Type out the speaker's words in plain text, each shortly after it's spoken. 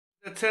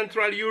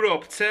Central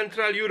Europe,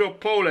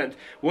 Poland,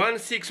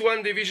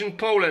 161 Division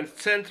Poland,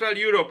 Central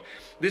Europe.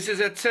 This is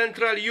a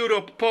Central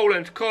Europe,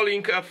 Poland,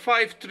 calling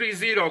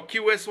 530,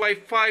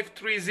 QSY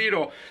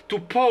 530, to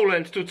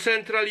Poland, to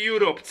Central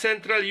Europe,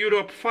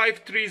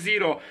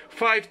 530,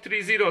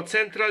 530,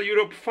 Central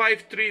Europe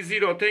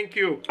 530, thank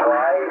you.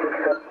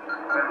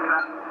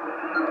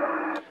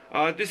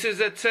 This is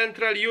a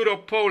Central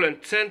Europe,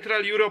 Poland,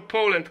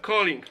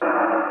 calling.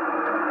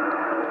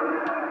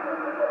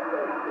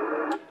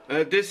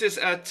 This is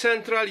a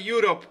Central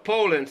Europe,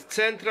 Poland,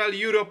 calling.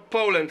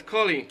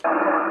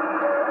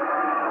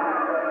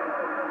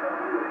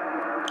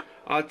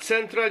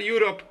 Central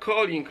Europe,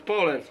 calling,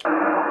 Poland.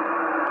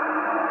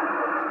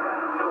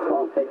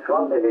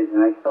 161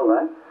 Division, are you still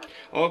there?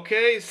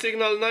 Okay,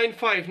 signal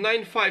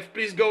 95,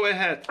 please go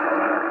ahead.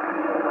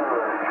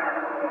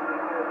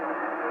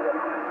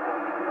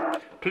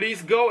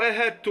 Please go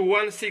ahead to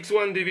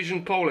 161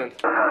 Division, Poland.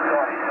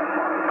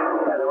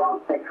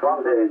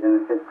 161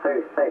 Division, this is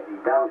 26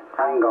 Delta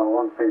Tango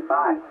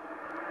 125.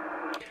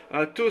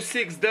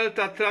 26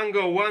 Delta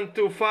Tango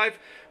 125.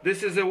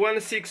 This is a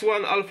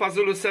 161 Alpha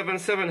Zulu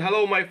 77.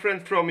 Hello, my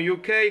friend from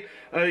UK.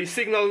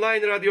 Signal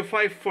 9 Radio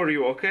 5 for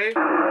you, okay?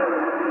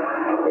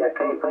 Yeah,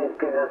 can you please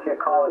give us your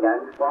call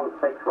again?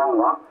 161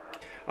 what?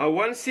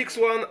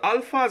 161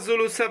 Alpha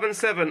Zulu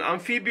 77,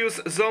 Amphibious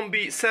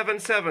Zombie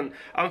 77,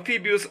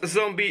 Amphibious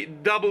Zombie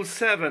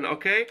 77,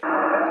 okay?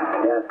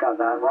 Yes, got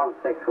that.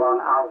 161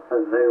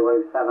 Alpha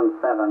Zulu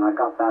 77. I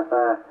got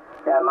that.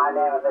 Yeah, my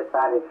name on this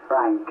side is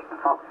Frank.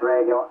 Fox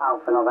Radio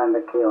Alpha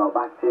November Kilo.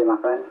 Back to you, my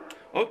friend.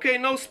 Okay,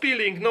 no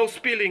spilling.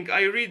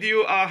 I read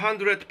you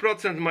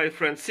 100%, my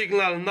friend.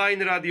 Signal 9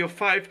 Radio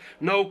 5,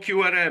 no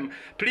QRM.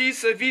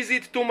 Please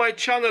visit to my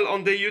channel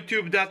on the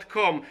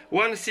youtube.com,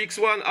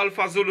 161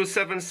 Alpha Zulu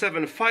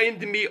 77.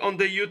 Find me on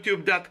the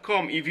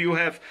youtube.com if you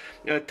have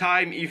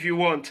time, if you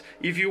want.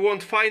 If you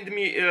want, find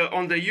me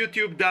on the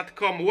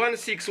youtube.com,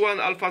 161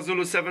 Alpha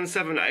Zulu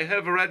 77. I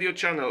have a radio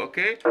channel,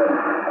 okay?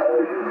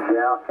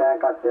 Yeah, okay, I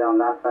got you on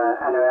that.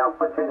 Anyway, I'll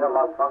put you in the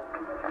logbook.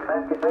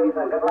 Thank you, please,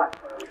 and good luck.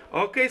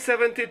 Okay,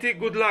 73,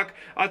 good luck.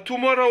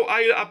 Tomorrow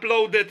I'll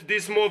upload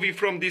this movie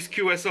from this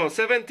QSO.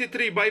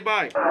 73,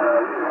 bye-bye.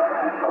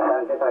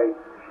 73.